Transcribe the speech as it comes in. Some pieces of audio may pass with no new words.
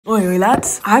Oi,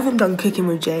 lads. I haven't done cooking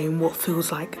with Jay in what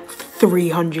feels like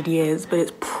 300 years, but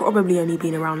it's probably only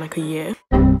been around like a year.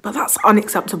 But that's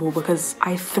unacceptable because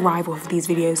I thrive off of these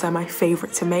videos. They're my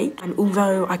favourite to make. And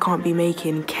although I can't be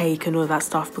making cake and all that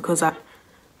stuff because that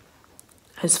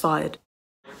has fired.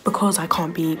 Because I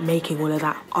can't be making all of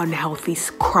that unhealthy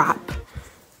crap.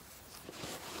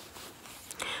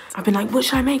 I've been like, what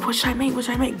should I make? What should I make? What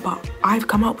should I make? But I've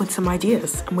come up with some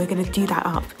ideas and we're gonna do that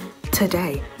up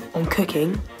today on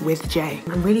Cooking with Jay.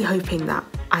 I'm really hoping that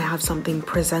I have something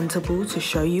presentable to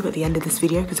show you at the end of this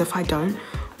video, because if I don't,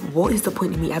 what is the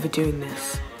point of me ever doing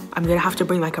this? I'm gonna have to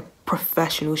bring like a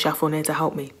professional chef on here to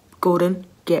help me. Gordon,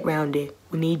 get round here.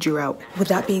 We need your help. With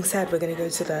that being said, we're gonna go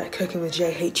to the Cooking with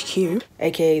Jay HQ,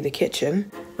 aka the kitchen.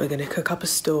 We're gonna cook up a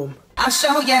storm. I'll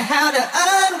show you how to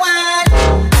unwind.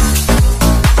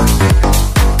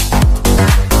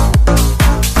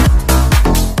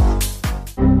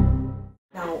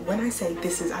 Now, when I say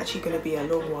this is actually gonna be a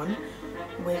long one,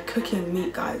 we're cooking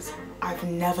meat, guys. I've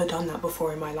never done that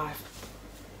before in my life.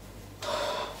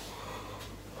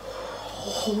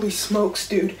 Holy smokes,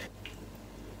 dude.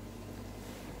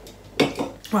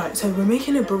 Right, so we're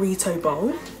making a burrito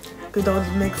bowl. Good old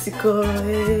Mexico.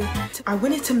 I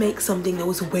wanted to make something that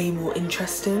was way more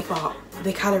interesting, but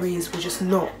the calories were just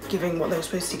not giving what they were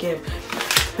supposed to give.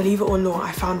 Believe it or not,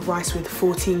 I found rice with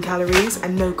 14 calories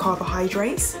and no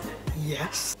carbohydrates.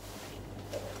 Yes.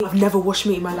 I've never washed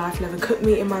meat in my life, never cooked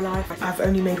meat in my life. I've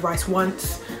only made rice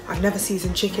once. I've never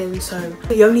seasoned chicken, so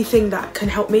the only thing that can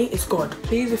help me is God.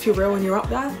 Please, if you're real and you're up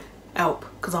there, help,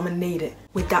 because I'm gonna need it.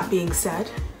 With that being said,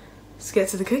 let's get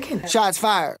to the cooking. Shots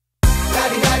fired.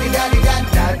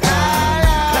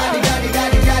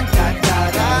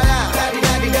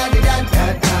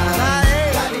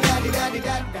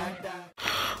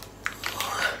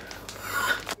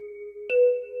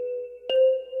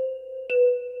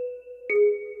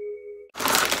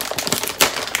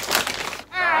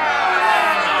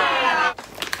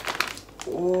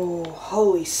 Oh,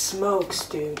 holy smokes,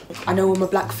 dude. I know all my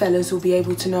black fellas will be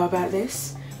able to know about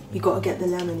this. You gotta get the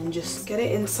lemon and just get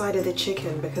it inside of the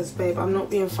chicken because, babe, I'm not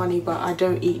being funny, but I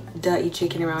don't eat dirty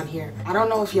chicken around here. I don't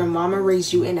know if your mama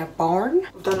raised you in a barn.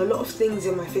 I've done a lot of things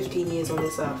in my 15 years on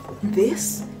this earth.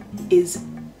 This is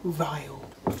vile.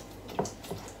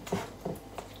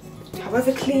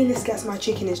 However clean this gets my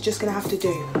chicken, it's just gonna have to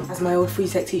do. As my old free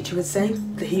tech teacher would say,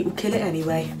 the heat will kill it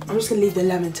anyway. I'm just gonna leave the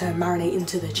lemon to marinate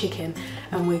into the chicken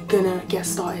and we're gonna get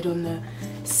started on the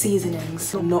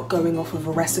seasonings. I'm not going off of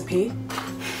a recipe.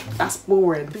 That's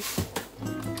boring.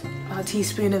 A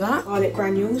teaspoon of that. Garlic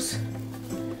granules.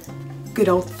 Good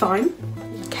old thyme.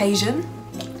 Cajun.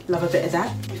 Love a bit of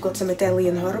that. We've got some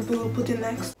Italian herb we'll put in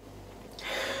next.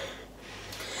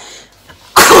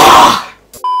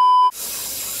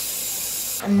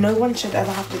 And no one should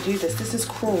ever have to do this. This is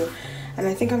cruel. And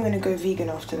I think I'm gonna go vegan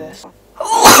after this.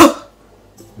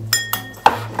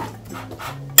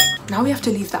 Now we have to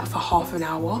leave that for half an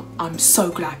hour. I'm so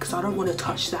glad because I don't want to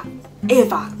touch that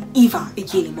ever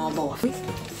again, my boy. I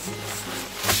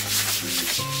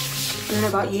don't know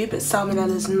about you, but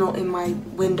salmonella's not in my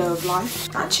window of life.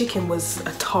 That chicken was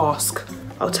a task,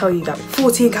 I'll tell you that.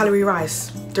 14 calorie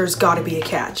rice, there's gotta be a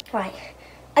catch. Right,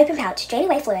 open pouch, drain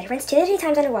away fluid, rinse 2 to 3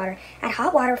 times underwater, add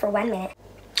hot water for 1 minute.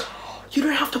 You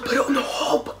don't have to put it on the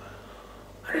hob.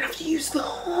 I don't have to use the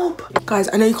hob. Guys,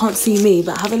 I know you can't see me,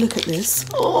 but have a look at this.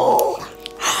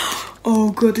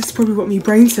 Oh god, this is probably what my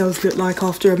brain cells look like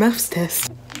after a maths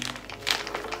test.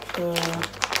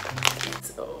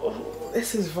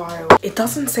 This is vile. It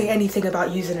doesn't say anything about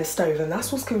using a stove, and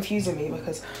that's what's confusing me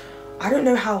because I don't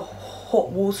know how hot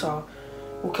water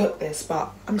will cook this,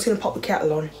 but I'm just gonna pop the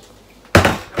kettle on.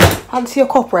 Fancy a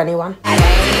copper, anyone?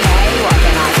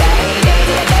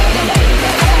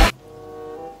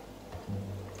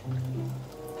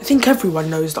 I think everyone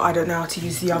knows that I don't know how to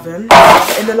use the oven.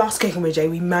 But in the last Cooking with Jay,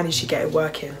 we managed to get it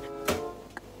working.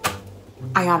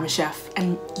 I am a chef,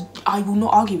 and I will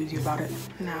not argue with you about it.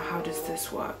 Now, how does this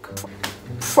work?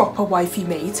 Proper wifey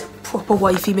made, proper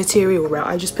wifey material, right?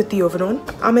 I just put the oven on.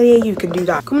 How many of you can do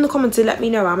that? Come in the comments and let me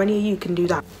know how many of you can do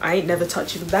that. I ain't never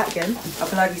touching that again. I'll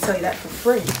gladly tell you that for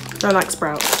free. I like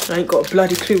sprouts. I ain't got a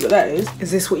bloody clue what that is.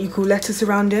 Is this what you call lettuce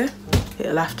around here?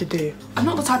 It'll have to do. I'm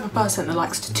not the type of person that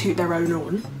likes to toot their own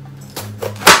horn,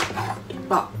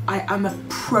 but I am a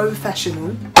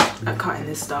professional at cutting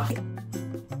this stuff.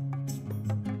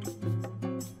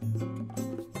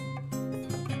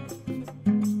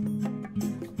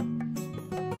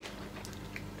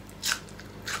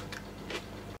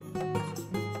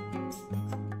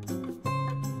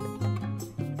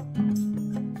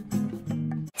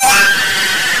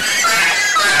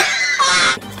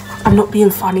 I'm not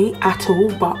being funny at all,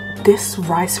 but this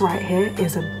rice right here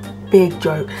is a big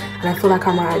joke, and I feel like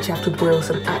I might actually have to boil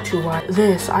some actual rice.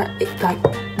 This, I'm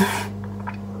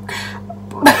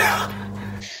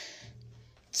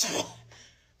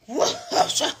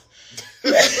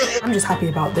just happy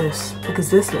about this because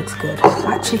this looks good.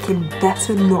 That chicken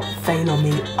better not fail on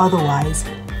me, otherwise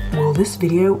will this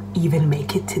video even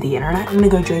make it to the internet? I'm gonna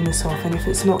go drain this off, and if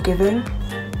it's not giving,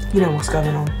 you know what's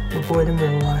going on. We're boiling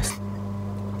real rice.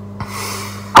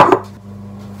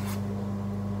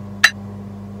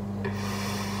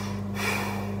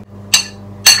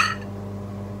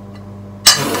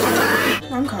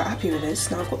 I'm quite happy with this.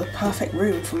 Now I've got the perfect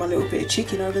room for my little bit of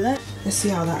chicken over there. Let's see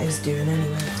how that is doing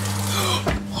anyway.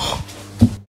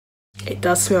 It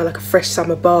does smell like a fresh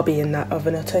summer Barbie in that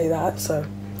oven, I'll tell you that, so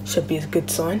should be a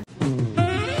good sign.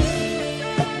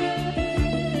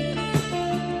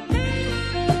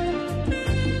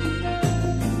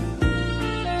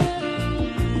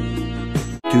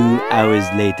 2 hours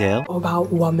later.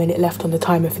 About 1 minute left on the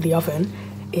timer for the oven.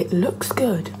 It looks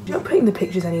good. I'm not putting the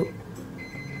pictures anywhere.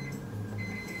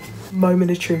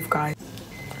 Moment of truth, guys.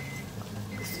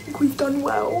 I think we've done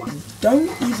well.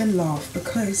 Don't even laugh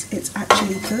because it's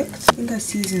actually cooked. I think I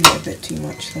seasoned it a bit too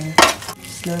much there.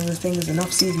 Just know the thing is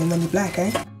enough seasoning when you're black,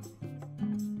 eh?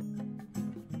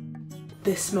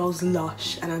 This smells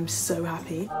lush and I'm so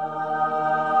happy.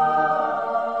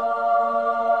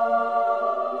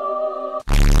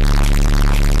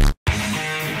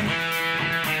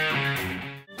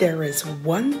 There is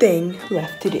one thing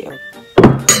left to do.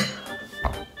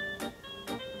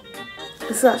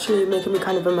 This is actually making me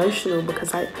kind of emotional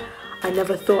because I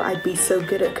never thought I'd be so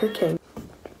good at cooking.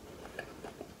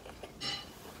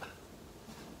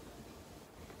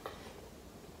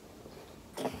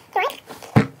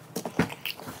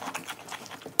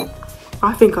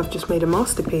 I think I've just made a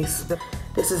masterpiece.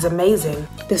 This is amazing.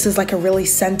 This is like a really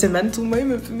sentimental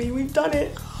moment for me. We've done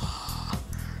it.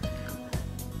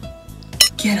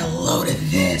 Get a load of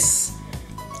this.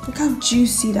 Look how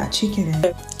juicy that chicken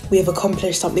is. We have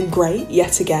accomplished something great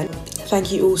yet again.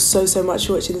 Thank you all so much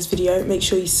for watching this video. Make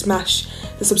sure you smash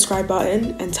the subscribe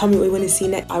button and tell me what you want to see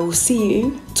next. I will see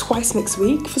you twice next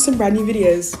week for some brand new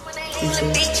videos.